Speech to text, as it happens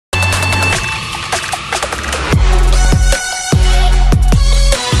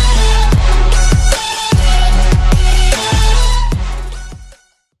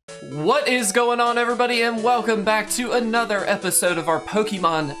What is going on, everybody, and welcome back to another episode of our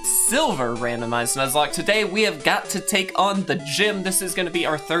Pokemon Silver Randomized Nuzlocke. Today we have got to take on the gym. This is going to be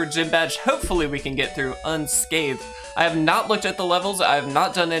our third gym badge. Hopefully we can get through unscathed. I have not looked at the levels. I have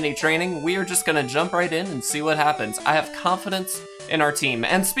not done any training. We are just going to jump right in and see what happens. I have confidence in our team.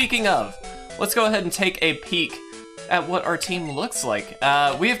 And speaking of, let's go ahead and take a peek at what our team looks like.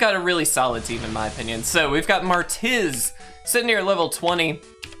 We've got a really solid team, in my opinion. So we've got Martiz sitting here at level 20.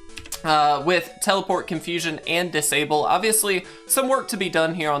 With Teleport, Confusion, and Disable. Obviously, some work to be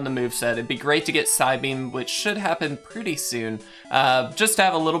done here on the moveset. It'd be great to get Psybeam, which should happen pretty soon, just to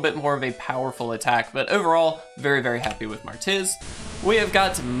have a little bit more of a powerful attack. But overall, very, very happy with Martiz. We have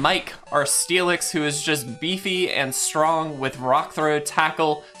got Mike, our Steelix, who is just beefy and strong with Rock Throw,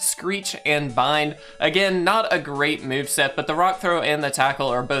 Tackle, Screech, and Bind. Again, not a great moveset, but the Rock Throw and the Tackle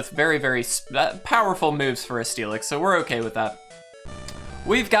are both very, very powerful moves for a Steelix, so we're okay with that.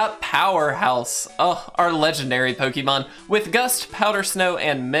 We've got Powerhouse, our legendary Pokemon, with Gust, Powder Snow,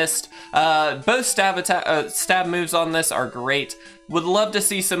 and Mist. Both stab moves on this are great. Would love to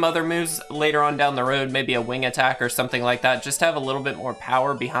see some other moves later on down the road, maybe a wing attack or something like that, just to have a little bit more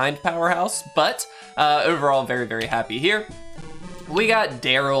power behind Powerhouse, but overall very, very happy here. We got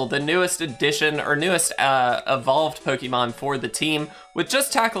Daryl, the newest addition, or newest evolved Pokemon for the team, with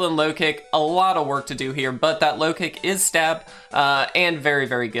just Tackle and Low Kick. A lot of work to do here, but that Low Kick is Stab, and very,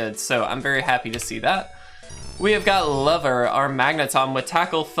 very good, so I'm very happy to see that. We have got Lover, our Magneton, with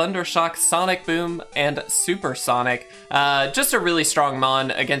Tackle, Thundershock, Sonic Boom, and Supersonic. Just a really strong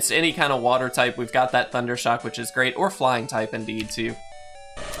Mon against any kind of water type. We've got that Thundershock, which is great, or Flying type indeed, too.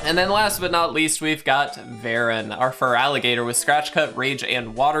 And then last but not least, we've got Varan, our fur alligator with Scratch Cut, Rage,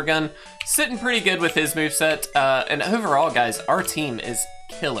 and Water Gun. Sitting pretty good with his moveset. And overall, guys, our team is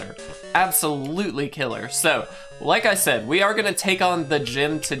killer. Absolutely killer. So, like I said, we are going to take on the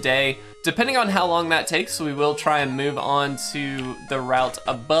gym today. Depending on how long that takes, we will try and move on to the route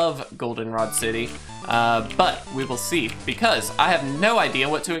above Goldenrod City. But we will see, because I have no idea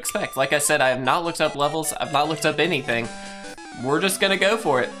what to expect. Like I said, I have not looked up levels. I've not looked up anything. We're just gonna go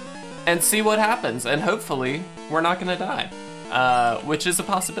for it and see what happens, and hopefully we're not gonna die, which is a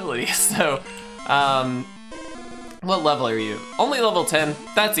possibility. So, what level are you? Only level 10,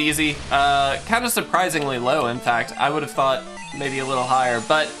 that's easy. Kind of surprisingly low, in fact. I would have thought maybe a little higher,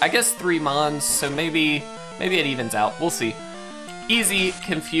 but I guess 3 Mons, so maybe it evens out. We'll see. Easy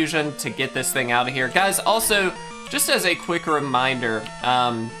Confusion to get this thing out of here. Guys, also, just as a quick reminder,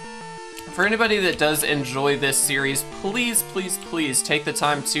 for anybody that does enjoy this series, please, please, please take the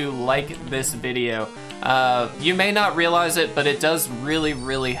time to like this video. You may not realize it, but it does really,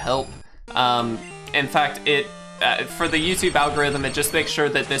 really help. In fact, for the YouTube algorithm, it just makes sure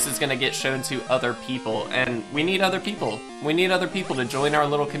that this is gonna get shown to other people, and we need other people. We need other people to join our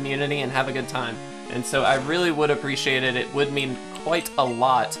little community and have a good time. And so I really would appreciate it. It would mean quite a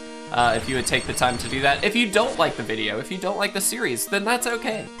lot if you would take the time to do that. If you don't like the video, if you don't like the series, then that's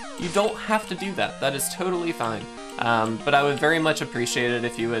okay. You don't have to do that. That is totally fine. But I would very much appreciate it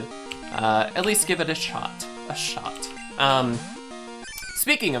if you would at least give it a shot.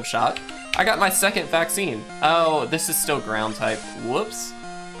 Speaking of shot, I got my second vaccine. Oh, this is still ground type. Whoops.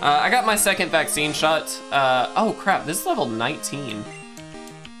 I got my second vaccine shot. Oh crap, this is level 19.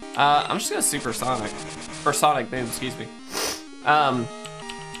 I'm just gonna Supersonic, or Sonic Boom, excuse me.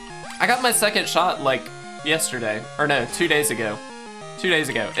 I got my second shot like yesterday, or no, 2 days ago. 2 days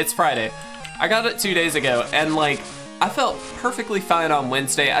ago, it's Friday. I got it 2 days ago, and like, I felt perfectly fine on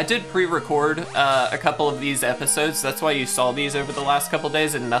Wednesday. I did pre-record a couple of these episodes. That's why you saw these over the last couple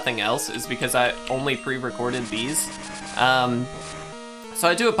days and nothing else, is because I only pre-recorded these. So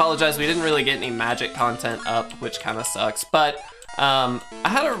I do apologize, we didn't really get any magic content up, which kind of sucks, but I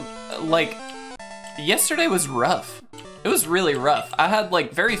had yesterday was rough. It was really rough. I had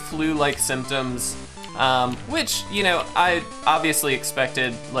like very flu-like symptoms, which, you know, I obviously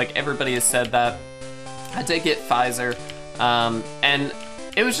expected. Like everybody has said that. I did get Pfizer, and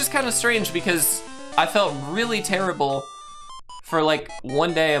it was just kind of strange because I felt really terrible for like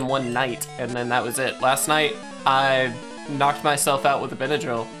 1 day and 1 night, and then that was it. Last night, I knocked myself out with a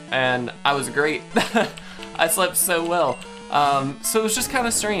Benadryl, and I was great. I slept so well. So it was just kind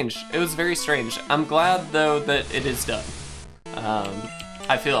of strange. It was very strange. I'm glad, though, that it is done.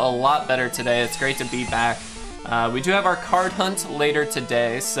 I feel a lot better today. It's great to be back. We do have our card hunt later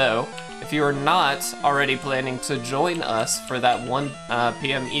today, so if you are not already planning to join us for that 1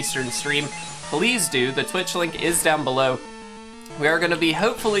 p.m. Eastern stream, please do. The Twitch link is down below. We are going to be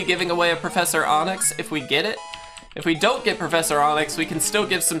hopefully giving away a Professor Onyx if we get it. If we don't get Professor Onyx, we can still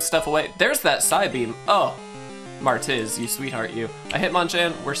give some stuff away. There's that Psybeam. Oh, Martiz, you sweetheart, you. A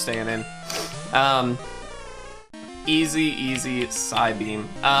Hitmonchan, we're staying in. Easy Psybeam.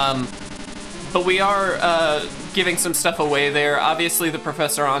 But we are giving some stuff away there. Obviously, the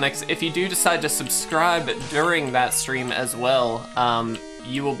Professor Onyx, if you do decide to subscribe during that stream as well,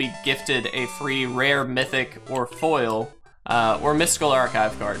 you will be gifted a free rare, mythic, or foil, or mystical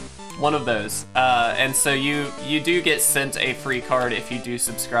archive card. One of those. And so you do get sent a free card if you do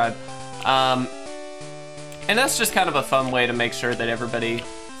subscribe. And that's just kind of a fun way to make sure that everybody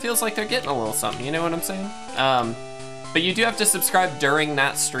feels like they're getting a little something, you know what I'm saying? But you do have to subscribe during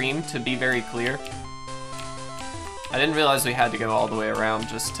that stream, to be very clear. I didn't realize we had to go all the way around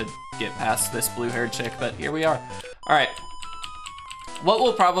just to get past this blue-haired chick, but here we are. All right. What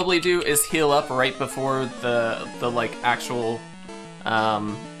we'll probably do is heal up right before the like actual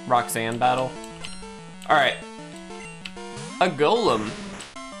Roxanne battle. All right. A Golem.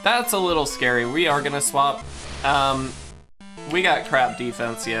 That's a little scary. We are gonna swap. We got crap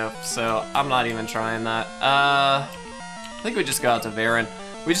defense, yo, so I'm not even trying that. I think we just go out to Varen.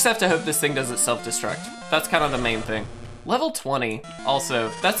 We just have to hope this thing doesn't self-destruct. That's kind of the main thing. Level 20,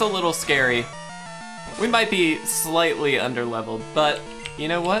 also, that's a little scary. We might be slightly under-leveled, but you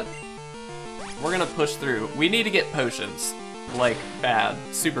know what? We're gonna push through. We need to get potions, like bad,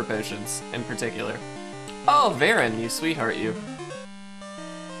 super potions in particular. Oh, Varen, you sweetheart, you.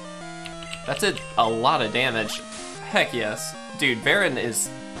 That did a lot of damage. Heck yes. Dude, Varen is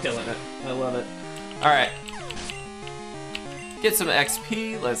killing it. I love it. Alright. Get some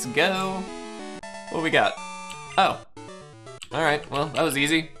XP, let's go. What we got? Oh. Alright, well, that was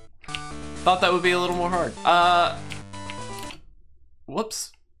easy. Thought that would be a little more hard.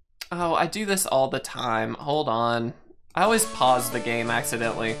 Whoops. Oh, I do this all the time. Hold on. I always pause the game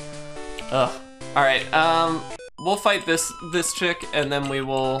accidentally. Ugh. Alright, we'll fight this chick and then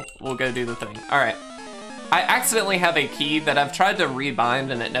we'll go do the thing. Alright. I accidentally have a key that I've tried to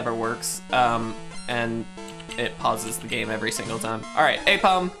rebind and it never works. And it pauses the game every single time. All right,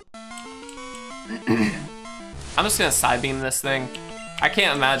 Apom. I'm just gonna Psybeam this thing. I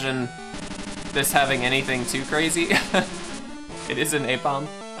can't imagine this having anything too crazy. It is an Apom,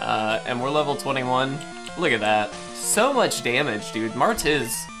 and we're level 21. Look at that. So much damage, dude.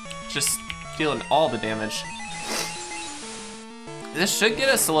 Martiz just dealing all the damage. This should get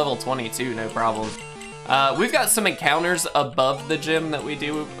us to level 22, no problem. We've got some encounters above the gym that we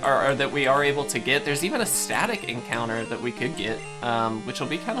do, or that we are able to get. There's even a static encounter that we could get, which will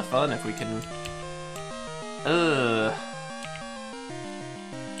be kind of fun if we can.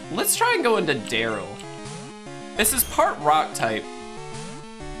 Let's try and go into Daryl. This is part rock type.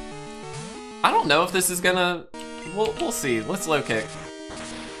 I don't know if this is gonna. We'll see. Let's low kick.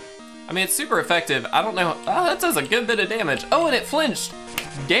 I mean, it's super effective. I don't know. Oh, that does a good bit of damage. Oh, and it flinched.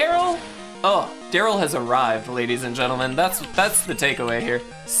 Daryl. Oh, Daryl has arrived, ladies and gentlemen. That's the takeaway here.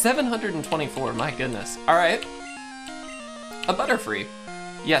 724, my goodness. All right, a Butterfree.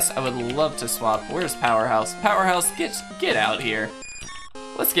 Yes, I would love to swap. Where's Powerhouse? Powerhouse, get out here.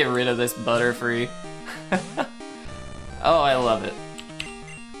 Let's get rid of this Butterfree. Oh, I love it.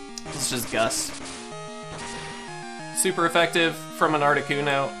 Let's just Gust. Super effective from an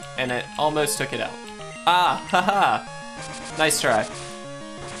Articuno, and it almost took it out. Ah, haha. Nice try.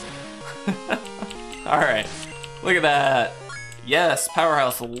 Alright, look at that. Yes,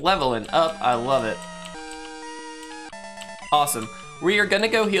 Powerhouse leveling up. I love it. Awesome. We are gonna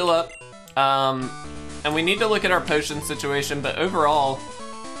go heal up. And we need to look at our potion situation, but overall,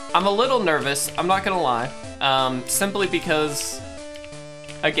 I'm a little nervous, I'm not gonna lie. Simply because,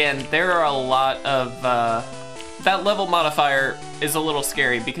 again, there are a lot of, that level modifier is a little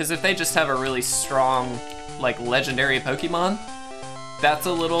scary, because if they just have a really strong, like, legendary Pokemon, that's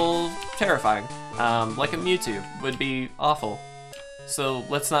a little terrifying. Like a Mewtwo would be awful. So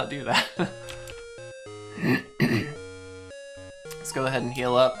let's not do that. Let's go ahead and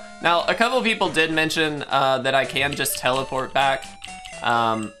heal up. Now, a couple people did mention that I can just teleport back.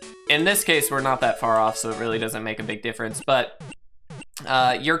 In this case, we're not that far off, so it really doesn't make a big difference, but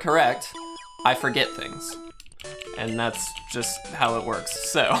you're correct. I forget things. And that's just how it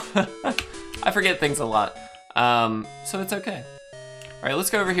works. So, I forget things a lot. So it's okay. All right,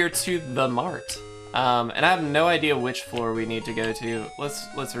 let's go over here to the Mart. And I have no idea which floor we need to go to.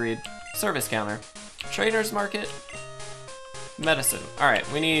 Let's read. Service counter. Trader's market. Medicine. All right,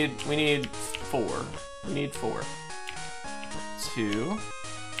 we need 4. We need 4. 2.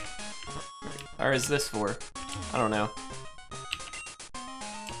 Or is this 4? I don't know.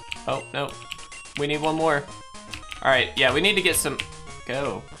 Oh, no. We need 1 more. All right, yeah, we need to get some.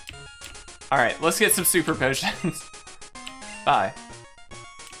 Go. All right, let's get some super potions. Bye.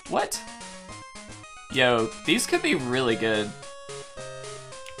 What? Yo, these could be really good.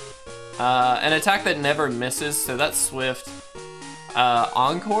 An attack that never misses, so that's Swift.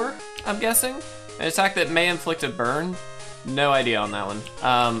 Encore, I'm guessing? An attack that may inflict a burn? No idea on that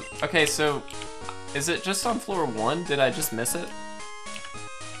one. Okay, so is it just on floor 1? Did I just miss it?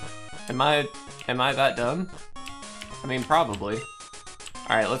 Am I that dumb? I mean, probably.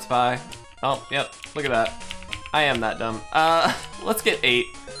 All right, let's buy. Oh, yep, look at that. I am that dumb. Let's get 8.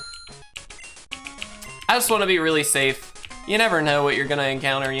 I just want to be really safe. You never know what you're gonna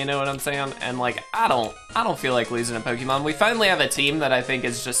encounter, you know what I'm saying? And like, I don't feel like losing a Pokemon. We finally have a team that I think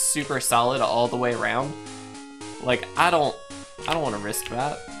is just super solid all the way around. Like, I don't want to risk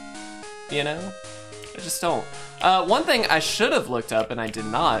that, you know? I just don't. One thing I should have looked up and I did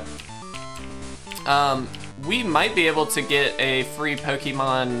not. We might be able to get a free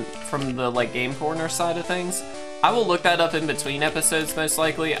Pokemon from the like Game Corner side of things. I will look that up in between episodes most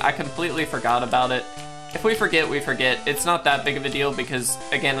likely. I completely forgot about it. If we forget, we forget. It's not that big of a deal because,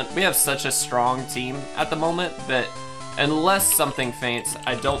 again, we have such a strong team at the moment that unless something faints,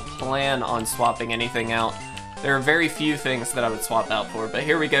 I don't plan on swapping anything out. There are very few things that I would swap out for, but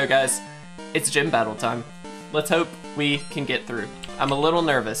here we go, guys. It's gym battle time. Let's hope we can get through. I'm a little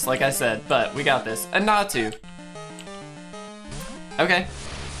nervous, like I said, but we got this. A Natu. Okay.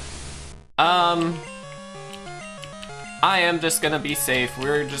 I am just gonna be safe.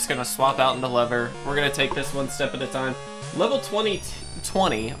 We're just gonna swap out into Lever. We're gonna take this one step at a time. Level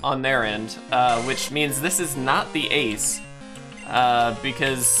 20 on their end, which means this is not the ace,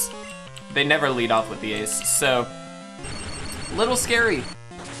 because they never lead off with the ace. So, little scary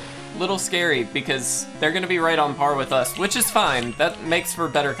because they're gonna be right on par with us, which is fine. That makes for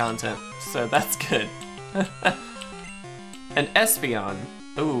better content, so that's good. An Espeon,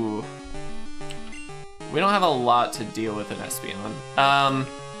 ooh. We don't have a lot to deal with an Espeon.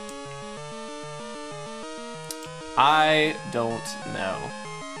 I don't know.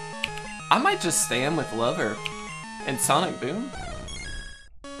 I might just stand with Lover and Sonic Boom.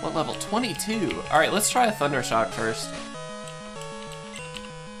 What level? 22. All right, let's try a Thunder Shock first.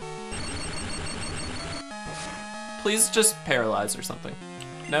 Please just paralyze or something.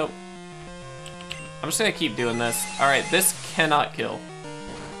 Nope. I'm just gonna keep doing this. All right, this cannot kill,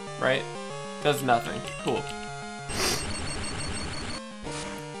 right? Does nothing. Cool.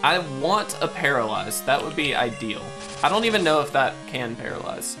 I want a paralyze. That would be ideal. I don't even know if that can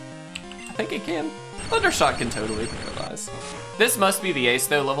paralyze. I think it can. Thundershock can totally paralyze. This must be the ace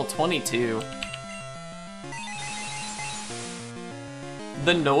though, level 22.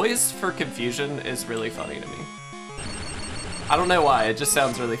 The noise for confusion is really funny to me. I don't know why, it just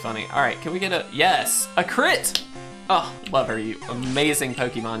sounds really funny. All right, can we get a, yes, a crit! Oh, love her, you amazing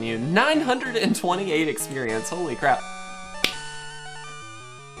Pokemon, you. 928 experience, holy crap.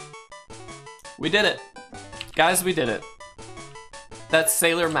 We did it. Guys, we did it. That's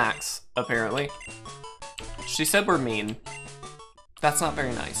Sailor Max, apparently. She said we're mean. That's not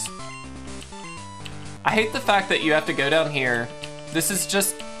very nice. I hate the fact that you have to go down here. This is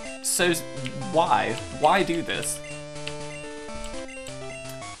just so, why? Why do this?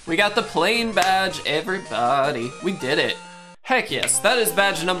 We got the plain badge, everybody. We did it. Heck yes, that is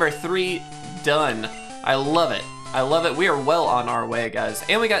badge number 3 done. I love it. I love it. We are well on our way, guys.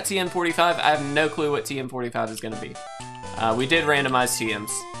 And we got TM45. I have no clue what TM45 is gonna be. We did randomize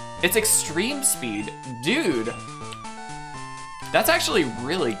TMs. It's extreme speed. Dude. That's actually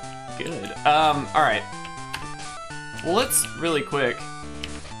really good. All right. Well, let's really quick.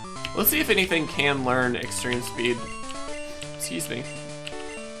 Let's see if anything can learn extreme speed. Excuse me.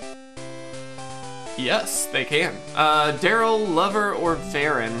 Yes, they can. Daryl, Lover, or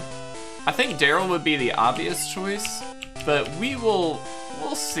Varen. I think Daryl would be the obvious choice, but we'll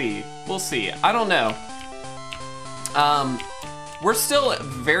see. We'll see. I don't know. We're still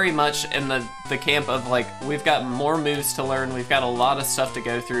very much in the camp of like, we've got more moves to learn, we've got a lot of stuff to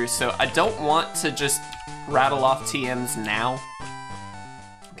go through, so I don't want to just rattle off TMs now.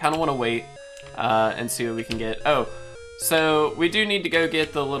 Kind of want to wait and see what we can get. Oh, so we do need to go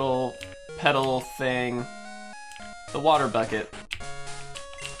get the little pedal thing, the water bucket.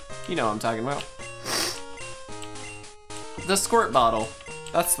 You know what I'm talking about. The squirt bottle,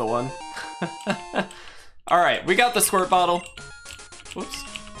 that's the one. All right, we got the squirt bottle. Whoops.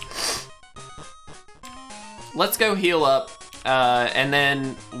 Let's go heal up, and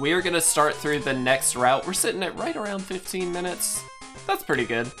then we're gonna start through the next route. We're sitting at right around 15 minutes. That's pretty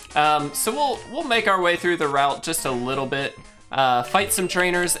good. So we'll make our way through the route just a little bit, fight some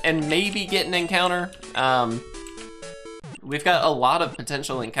trainers, and maybe get an encounter. We've got a lot of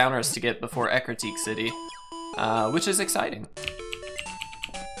potential encounters to get before Ecruteak City, which is exciting.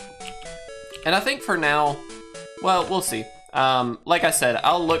 And I think for now, well, we'll see. Like I said,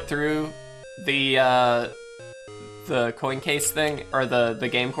 I'll look through the coin case thing, or the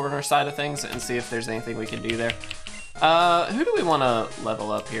game corner side of things, and see if there's anything we can do there. Who do we want to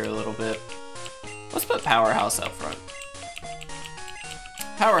level up here a little bit? Let's put Powerhouse up front.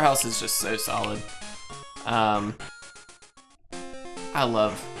 Powerhouse is just so solid. I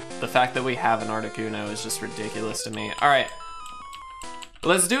love the fact that we have an Articuno is just ridiculous to me. All right,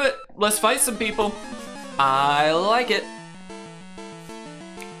 let's do it. Let's fight some people. I like it.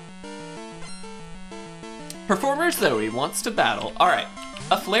 Performer Zoe wants to battle. All right,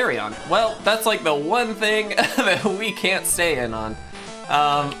 a Flareon. Well, that's like the one thing that we can't stay in on.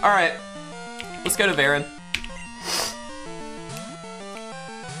 All right, let's go to Varen.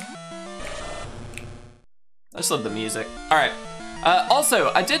 I just love the music. All right.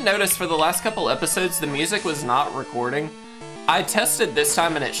 Also, I did notice for the last couple episodes, the music was not recording. I tested this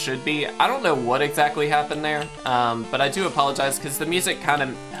time and it should be. I don't know what exactly happened there, but I do apologize because the music kind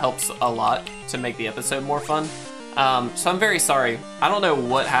of helps a lot to make the episode more fun. So I'm very sorry. I don't know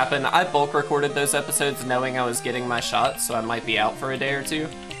what happened. I bulk recorded those episodes knowing I was getting my shot, so I might be out for a day or two.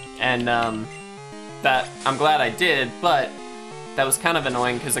 And that I'm glad I did, but that was kind of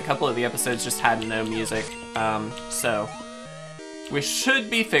annoying because a couple of the episodes just had no music. So we should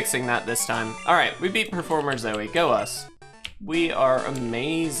be fixing that this time. All right, we beat Performer Zoe. Go us. We are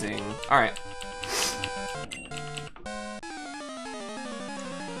amazing. All right.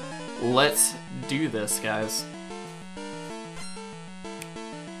 Let's do this, guys.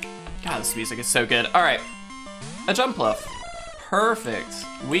 God, this music is so good. All right, a Jumpluff. Perfect.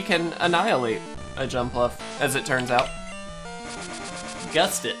 We can annihilate a Jumpluff, as it turns out.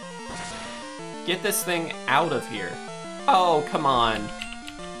 Gust it. Get this thing out of here. Oh, come on.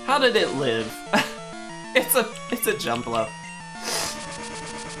 How did it live? It's a Jumpluff.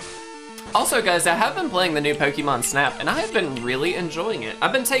 Also, guys, I have been playing the new Pokemon Snap, and I have been really enjoying it.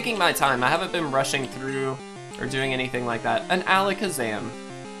 I've been taking my time. I haven't been rushing through or doing anything like that. An Alakazam.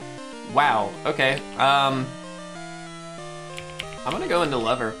 Wow, okay. I'm gonna go into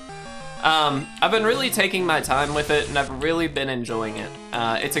Lover. I've been really taking my time with it, and I've really been enjoying it.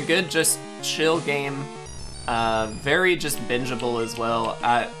 It's a good, just chill game. Very just bingeable as well.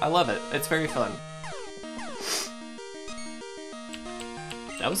 I love it. It's very fun.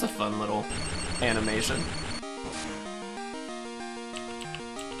 That was a fun little animation.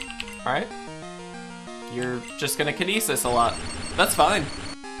 All right. You're just gonna Kinesis a lot. That's fine.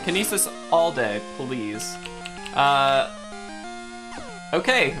 Kinesis all day, please.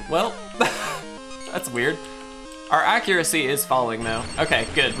 Okay, well, that's weird. Our accuracy is falling though. Okay,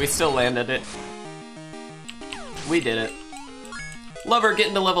 good, we still landed it. We did it. Lover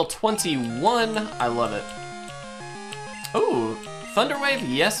getting to level 21, I love it. Ooh, Thunder Wave,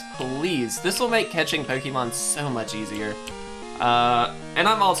 yes please. This will make catching Pokemon so much easier. And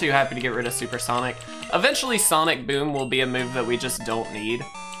I'm all too happy to get rid of Supersonic. Eventually Sonic Boom will be a move that we just don't need.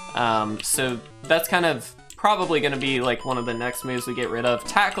 So that's kind of probably gonna be like one of the next moves we get rid of.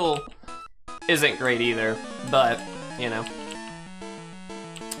 Tackle isn't great either, but you know.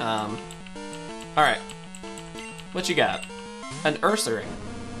 All right, what you got? An Ursaring.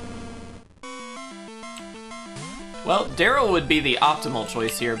 Well, Daryl would be the optimal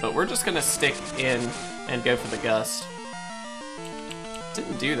choice here, but we're just gonna stick in and go for the Gust.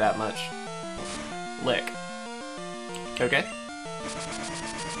 Didn't do that much. Lick. Okay.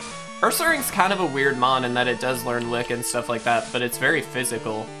 Ursaring's kind of a weird mon in that it does learn Lick and stuff like that, but it's very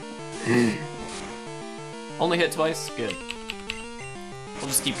physical. Only hit twice? Good. We'll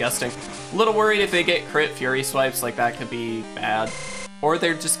just keep gusting. A little worried if they get crit Fury Swipes, like that could be bad. Or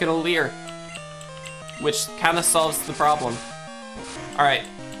they're just gonna Leer, which kind of solves the problem. All right,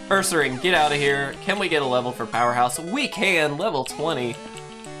 Ursaring, get out of here. Can we get a level for Powerhouse? We can, level 20.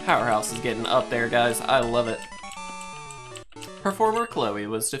 Powerhouse is getting up there, guys. I love it. Performer Chloe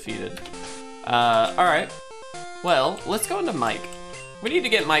was defeated. All right, well, let's go into Mike. We need to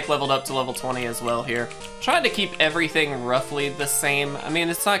get Mike leveled up to level 20 as well here. Trying to keep everything roughly the same. I mean,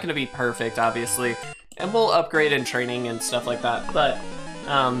 it's not gonna be perfect, obviously, and we'll upgrade in training and stuff like that, but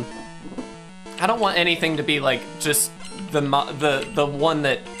I don't want anything to be like just the one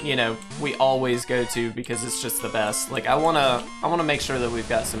that, you know, we always go to because it's just the best. Like I wanna make sure that we've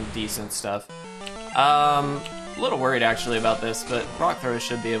got some decent stuff. A little worried actually about this, but Rock Throw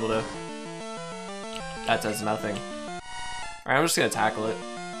should be able to. That does nothing. All right, I'm just gonna tackle it.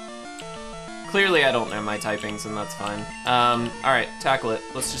 Clearly I don't know my typings and that's fine. All right, tackle it.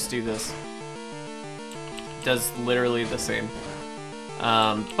 Let's just do this. Does literally the same.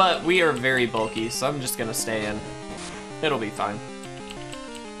 But we are very bulky, so I'm just gonna stay in. It'll be fine.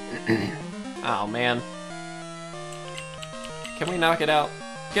 Oh, man. Can we knock it out?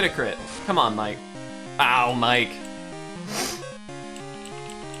 Get a crit. Come on, Mike. Ow, Mike.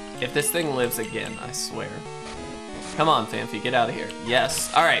 If this thing lives again, I swear. Come on, Fanfi, get out of here.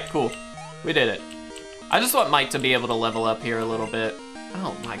 Yes. All right, cool. We did it. I just want Mike to be able to level up here a little bit.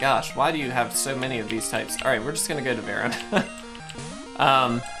 Oh my gosh, why do you have so many of these types? All right, we're just gonna go to Baron.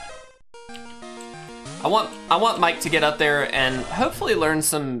 I want Mike to get up there and hopefully learn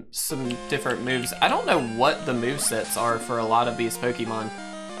some different moves. I don't know what the movesets are for a lot of these Pokemon.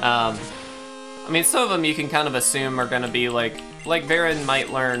 I mean, some of them you can kind of assume are gonna be like Baron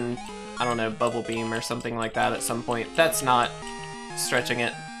might learn, I don't know, Bubble Beam or something like that at some point. That's not stretching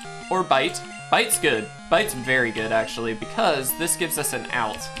it. Or Bite. Bite's good. Bite's very good, actually, because this gives us an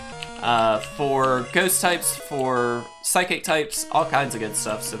out for ghost types, for psychic types, all kinds of good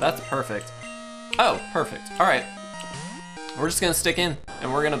stuff, so that's perfect. Oh, perfect. All right. We're just gonna stick in,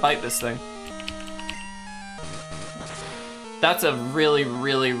 and we're gonna bite this thing. That's a really,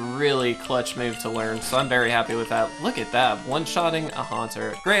 really, really clutch move to learn, so I'm very happy with that. Look at that, one-shotting a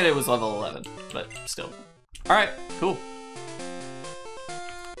Haunter. Granted, it was level 11, but still. All right, cool.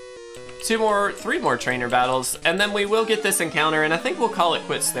 3 more trainer battles, and then we will get this encounter, and I think we'll call it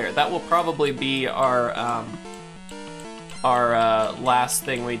quits there. That will probably be our last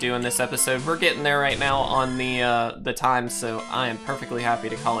thing we do in this episode. We're getting there right now on the time, so I am perfectly happy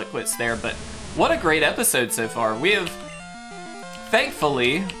to call it quits there. But what a great episode so far. We have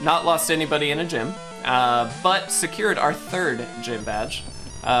thankfully not lost anybody in a gym, but secured our 3rd gym badge.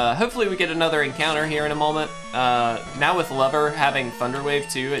 Hopefully we get another encounter here in a moment. Now with Lover having Thunder Wave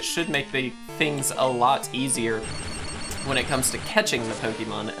too, it should make the things a lot easier when it comes to catching the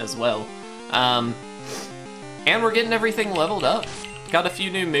Pokemon as well. And we're getting everything leveled up. Got a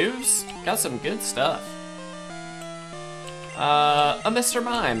few new moves, got some good stuff. A Mr.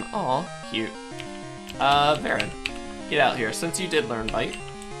 Mime, aw, cute. Baron, get out here, since you did learn Bite.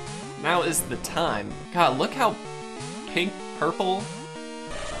 Now is the time. God, look how pink, purple.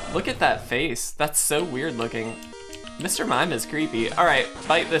 Look at that face. That's so weird looking. Mr. Mime is creepy. All right,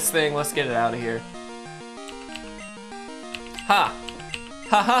 bite this thing. Let's get it out of here. Ha!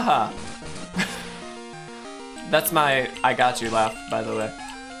 Ha ha ha! That's my I got you laugh, by the way.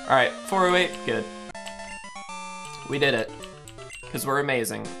 All right, 408, good. We did it, because we're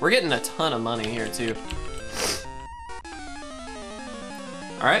amazing. We're getting a ton of money here, too.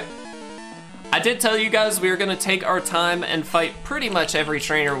 All right. I did tell you guys we were gonna take our time and fight pretty much every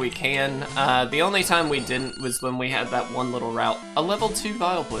trainer we can. The only time we didn't was when we had that one little route. A level 2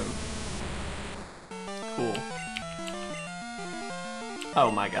 Vileplume. Cool.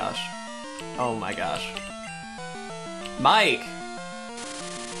 Oh my gosh. Oh my gosh. Mike!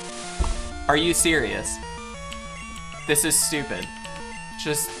 Are you serious? This is stupid.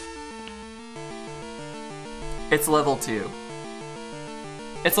 Just... It's level 2.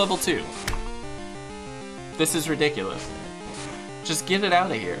 It's level 2. This is ridiculous. Just get it out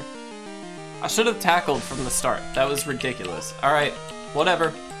of here. I should have tackled from the start. That was ridiculous. All right,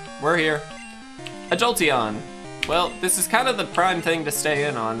 whatever. We're here. A Jolteon. Well, this is kind of the prime thing to stay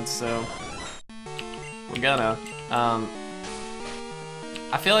in on, so we're gonna. I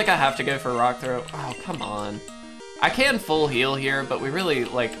feel like I have to go for Rock Throw. Oh, come on. I can full heal here, but we really,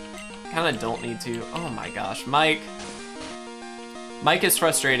 like, kind of don't need to. Oh my gosh, Mike. Mike is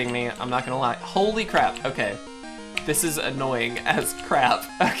frustrating me, I'm not gonna lie. Holy crap, okay. This is annoying as crap,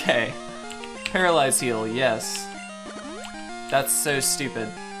 okay. Paralyze heal, yes. That's so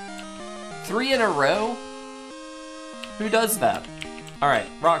stupid. 3 in a row? Who does that? All right,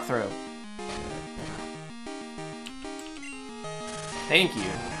 Rock Throw. Thank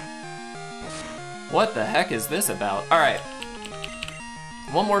you. What the heck is this about? All right.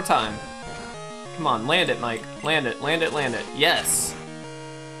 One more time. Come on, land it, Mike. Land it, land it, land it. Yes.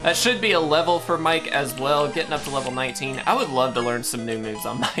 That should be a level for Mike as well, getting up to level 19. I would love to learn some new moves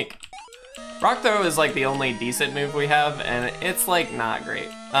on Mike. Rock Throw is like the only decent move we have, and it's like not great.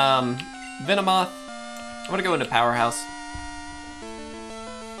 Venomoth, I'm gonna go into Powerhouse.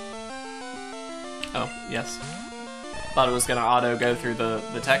 Oh, yes. Thought it was gonna auto go through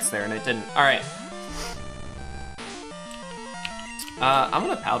the text there, and it didn't. All right. I'm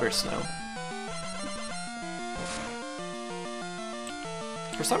gonna Powder Snow.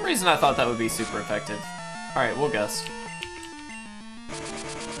 For some reason, I thought that would be super effective. All right, we'll Gust.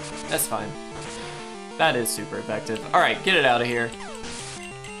 That's fine. That is super effective. All right, get it out of here.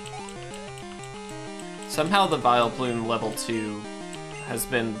 Somehow the Vileplume level 2 has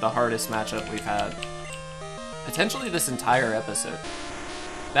been the hardest matchup we've had. Potentially this entire episode.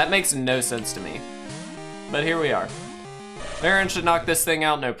 That makes no sense to me. But here we are. Baron should knock this thing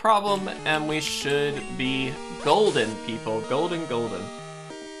out, no problem, and we should be golden, people. Golden, golden.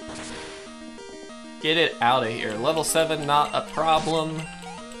 Get it out of here. Level 7, not a problem.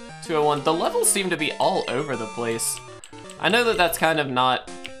 201. The levels seem to be all over the place. I know that that's kind of not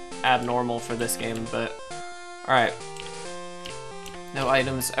abnormal for this game, but alright. No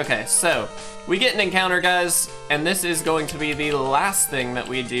items. Okay, so we get an encounter, guys, and this is going to be the last thing that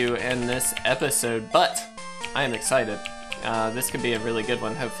we do in this episode, but I am excited. This could be a really good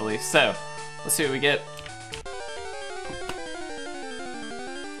one, hopefully. So, let's see what we get.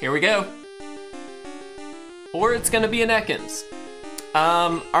 Here we go. Or it's gonna be an Ekans.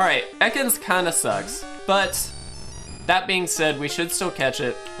 Alright, Ekans kinda sucks, but that being said, we should still catch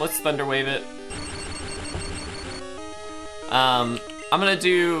it. Let's Thunder Wave it. I'm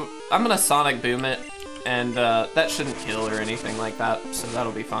gonna Sonic Boom it, and that shouldn't kill or anything like that, so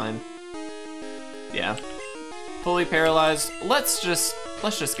that'll be fine. Yeah. Fully paralyzed. Let's just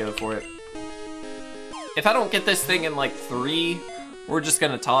go for it. If I don't get this thing in like 3, we're just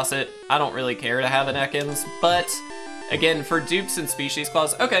gonna toss it. I don't really care to have an Ekans, but again, for dupes and species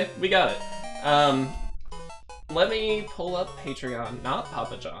claws, okay, we got it. Let me pull up Patreon, not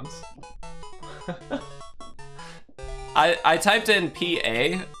Papa John's. I typed in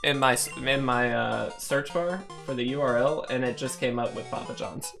PA in my search bar for the URL, and it just came up with Papa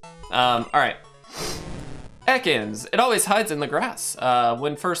John's. All right. Ekans. It always hides in the grass.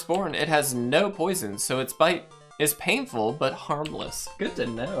 When first born, it has no poison, so its bite is painful but harmless. Good to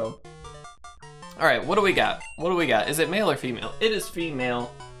know. All right, what do we got? What do we got? Is it male or female? It is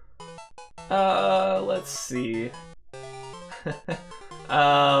female. Let's see.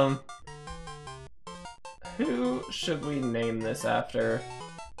 Who should we name this after?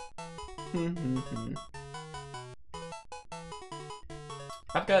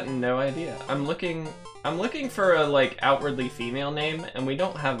 I've got no idea. I'm looking for a like outwardly female name, and we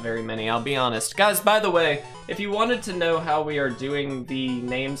don't have very many, I'll be honest. Guys, by the way, if you wanted to know how we are doing the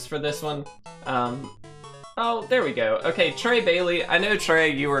names for this one, oh, there we go. Okay, Trey Bailey. I know, Trey,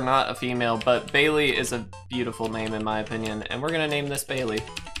 you are not a female, but Bailey is a beautiful name in my opinion, and we're gonna name this Bailey.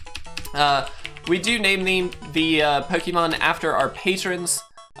 We do name the Pokemon after our patrons,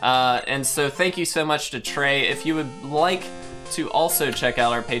 and so thank you so much to Trey. If you would like to also check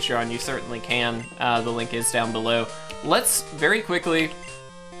out our Patreon, you certainly can. The link is down below. Let's very quickly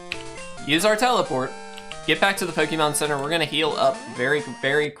use our teleport, get back to the Pokemon Center. We're gonna heal up very,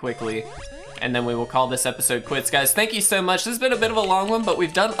 very quickly, and then we will call this episode quits. Guys, thank you so much. This has been a bit of a long one, but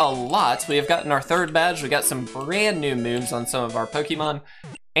we've done a lot. We have gotten our 3rd badge. We got some brand new moves on some of our Pokemon,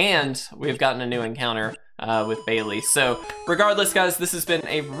 and we've gotten a new encounter with Bailey. So regardless, guys, this has been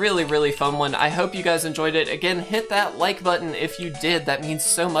a really, really fun one. I hope you guys enjoyed it. Again, hit that like button if you did. That means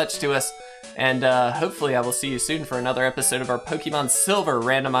so much to us. And hopefully I will see you soon for another episode of our Pokemon Silver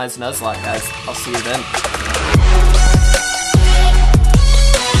Randomized Nuzlocke, guys. I'll see you then.